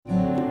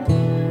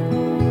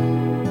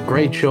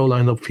great show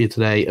lined up for you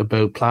today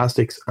about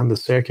plastics and the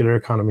circular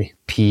economy.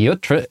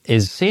 Piotr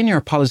is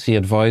Senior Policy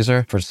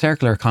Advisor for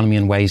Circular Economy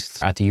and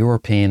Waste at the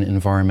European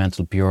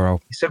Environmental Bureau.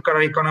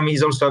 Circular economy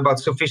is also about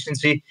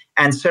sufficiency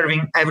and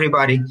serving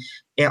everybody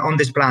on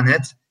this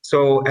planet.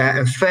 So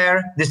a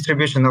fair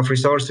distribution of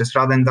resources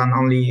rather than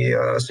only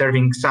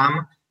serving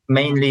some,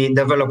 mainly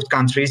developed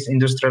countries,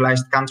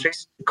 industrialized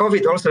countries.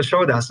 COVID also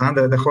showed us,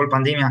 the whole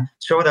pandemic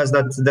showed us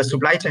that the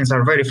supply chains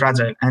are very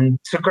fragile. And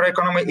circular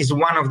economy is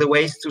one of the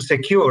ways to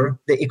secure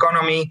the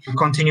economy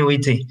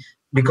continuity,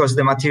 because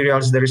the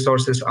materials, the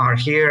resources are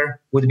here,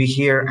 would be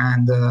here,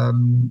 and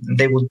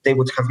they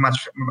would have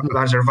much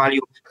larger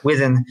value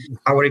within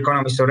our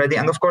economies already.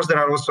 And of course, there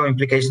are also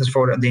implications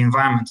for the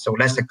environment, so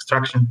less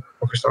extraction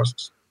of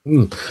resources.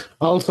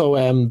 Also,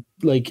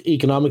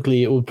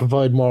 economically, it would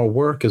provide more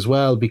work as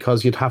well,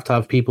 because you'd have to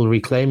have people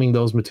reclaiming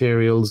those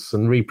materials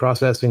and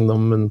reprocessing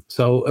them. And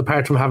so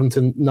apart from having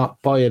to not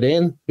buy it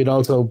in, you'd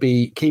also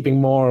be keeping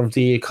more of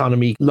the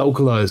economy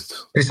localized.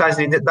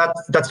 Precisely.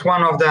 That's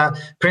one of the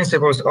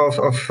principles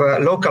of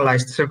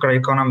localized circular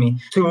economy,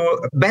 to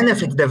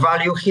benefit the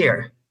value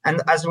here.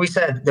 And as we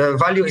said, the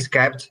value is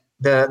kept,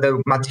 the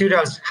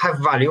materials have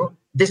value.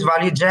 This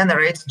value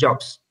generates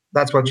jobs.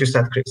 That's what you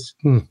said, Chris.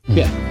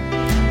 Yeah.